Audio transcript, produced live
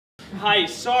Hi,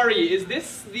 sorry, is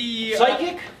this the...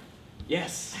 Psychic?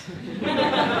 Yes.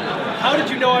 How did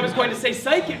you know I was going to say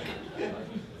psychic?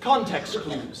 Context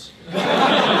clues.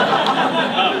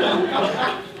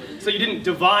 So you didn't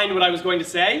divine what I was going to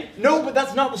say? No, but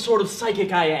that's not the sort of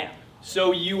psychic I am.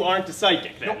 So you aren't a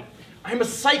psychic, then? No, I'm a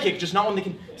psychic, just not one that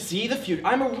can see the future.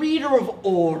 I'm a reader of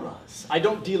auras. I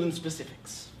don't deal in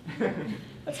specifics.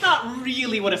 That's not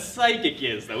really what a psychic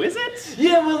is, though, is it?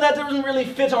 Yeah, well, that doesn't really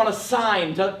fit on a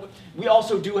sign. We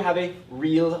also do have a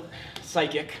real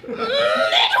psychic. It will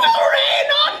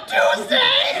rain on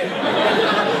Tuesday!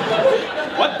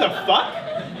 What the fuck?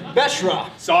 Beshra.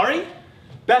 Sorry?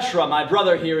 Beshra, my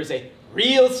brother here, is a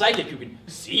real psychic who can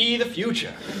see the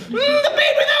future. The baby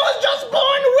that was just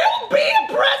born will be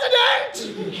president!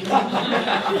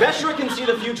 Beshra can see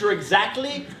the future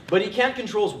exactly, but he can't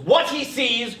control what he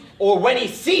sees or when he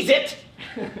sees it.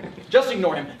 Just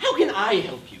ignore him. How can I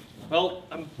help you? Well,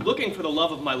 I'm looking for the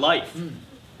love of my life.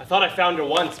 I thought I found her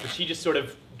once, but she just sort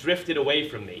of drifted away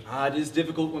from me. It is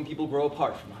difficult when people grow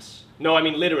apart from us. No, I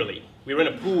mean literally. We were in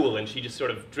a pool and she just sort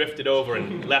of drifted over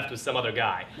and left with some other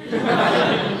guy.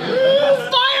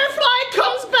 Firefly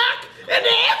comes back and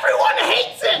everyone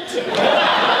hates it!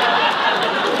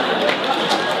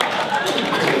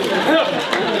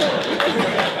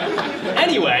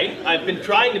 Anyway, I've been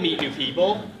trying to meet new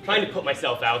people, trying to put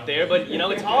myself out there, but you know,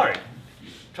 it's hard.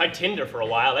 Tried Tinder for a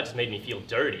while, that just made me feel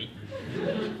dirty.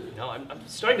 You know, I'm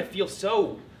starting to feel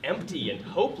so empty and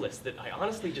hopeless that I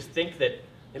honestly just think that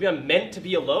maybe I'm meant to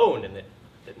be alone and that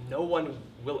no one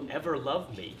will ever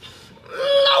love me.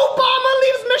 Obama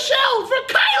leaves Michelle for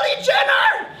Kylie Jenner!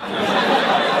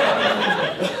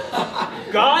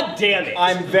 God damn it!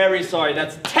 I'm very sorry.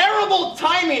 That's terrible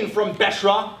timing from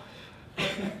Beshra.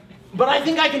 But I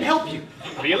think I can help you.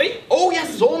 Really? Oh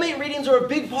yes, soulmate readings are a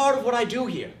big part of what I do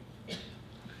here.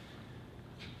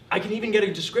 I can even get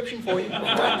a description for you. Man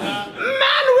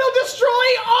will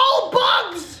destroy all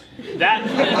bugs! That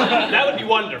would be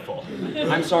wonderful.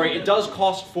 I'm sorry, it does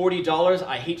cost $40.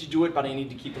 I hate to do it, but I need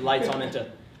to keep the lights on and to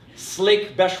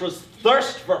slake Beshra's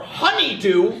thirst for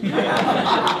honeydew.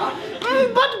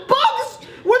 But bugs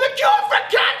were the cure for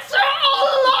cancer all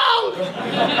along!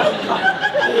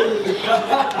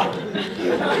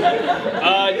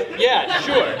 Yeah,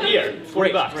 sure. Here,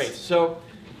 $40. Great. So,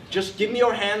 just give me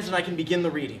your hands and I can begin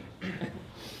the reading.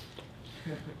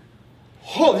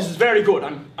 Oh, this is very good.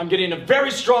 I'm getting a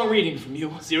very strong reading from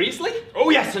you. Seriously? Oh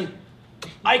yes, and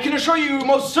I can assure you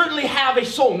most certainly have a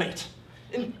soulmate.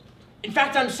 In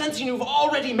fact, I'm sensing you've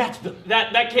already met them.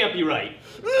 That can't be right.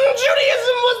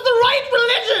 Judaism was the right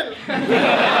religion!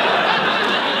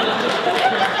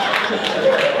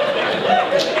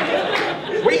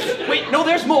 Wait, no,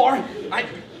 there's more.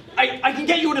 I can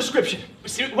get you a description.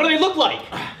 What do they look like?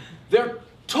 They're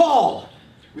tall,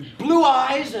 with blue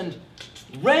eyes and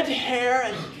red hair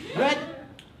and red...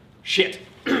 Shit.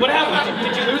 What happened?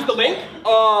 Did you lose the link?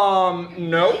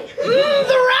 No.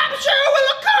 The rapture will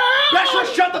occur! Beshra,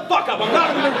 shut the fuck up. I'm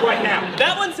not in the mood right now.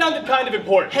 That one sounded kind of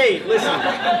important. Hey,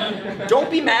 listen. Don't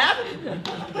be mad.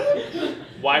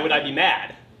 Why would I be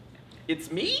mad? It's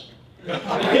me?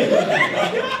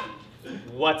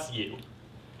 What's you?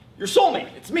 Your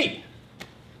soulmate. It's me.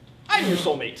 I'm your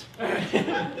soulmate.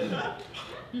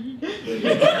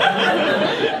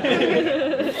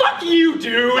 Fuck you,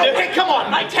 dude! Okay, come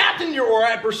on. I tapped into your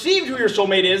aura, I perceived who your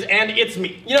soulmate is, and it's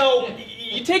me. You know,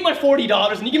 you take my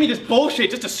 $40 and you give me this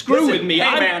bullshit just to screw with me.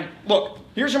 Hey, man, look,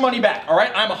 here's your money back, all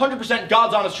right? I'm 100%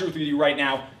 God's honest truth with you right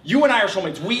now. You and I are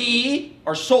soulmates. We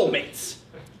are soulmates.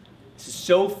 This is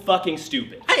so fucking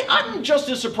stupid. Hey, I'm just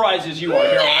as surprised as you are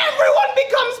here. Everyone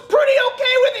becomes pretty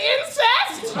okay with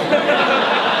incest!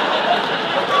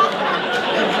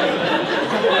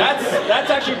 That's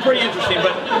actually pretty interesting,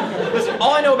 but listen,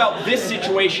 all I know about this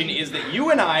situation is that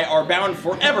you and I are bound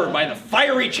forever by the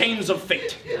fiery chains of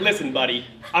fate. Listen, buddy,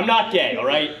 I'm not gay, all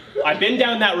right? I've been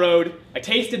down that road, I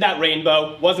tasted that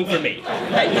rainbow, wasn't for me.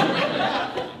 Hey,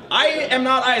 I am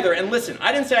not either, and listen,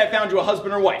 I didn't say I found you a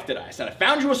husband or wife, did I? I said I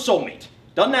found you a soulmate.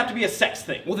 Doesn't have to be a sex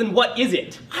thing. Well, then what is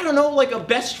it? I don't know, like a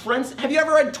best friend. Have you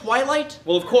ever read Twilight?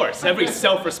 Well, of course. Every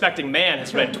self-respecting man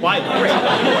has read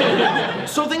Twilight.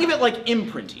 So think of it like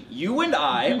imprinting. You and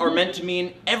I are meant to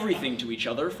mean everything to each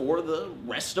other for the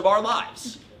rest of our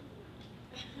lives.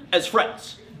 As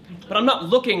friends. But I'm not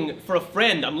looking for a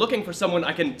friend. I'm looking for someone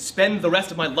I can spend the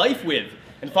rest of my life with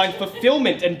and find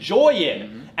fulfillment and joy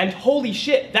in. And holy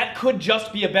shit, that could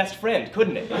just be a best friend,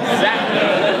 couldn't it? Exactly.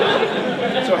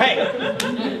 So hey,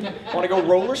 want to go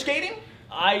roller skating?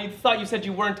 I thought you said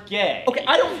you weren't gay. Okay,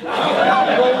 I don't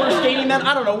roller skating then.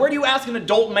 I don't know. Where do you ask an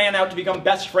adult man out to become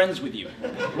best friends with you?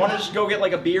 You want to just go get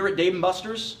like a beer at Dave &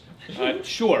 Buster's?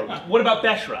 Sure. What about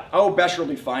Beshra? Oh, Besher will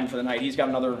be fine for the night. He's got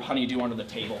another honeydew under the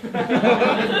table.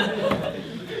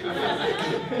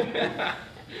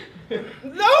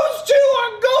 Those two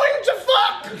are going to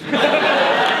fuck!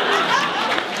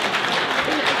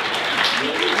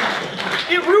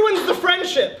 It ruins the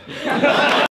friendship.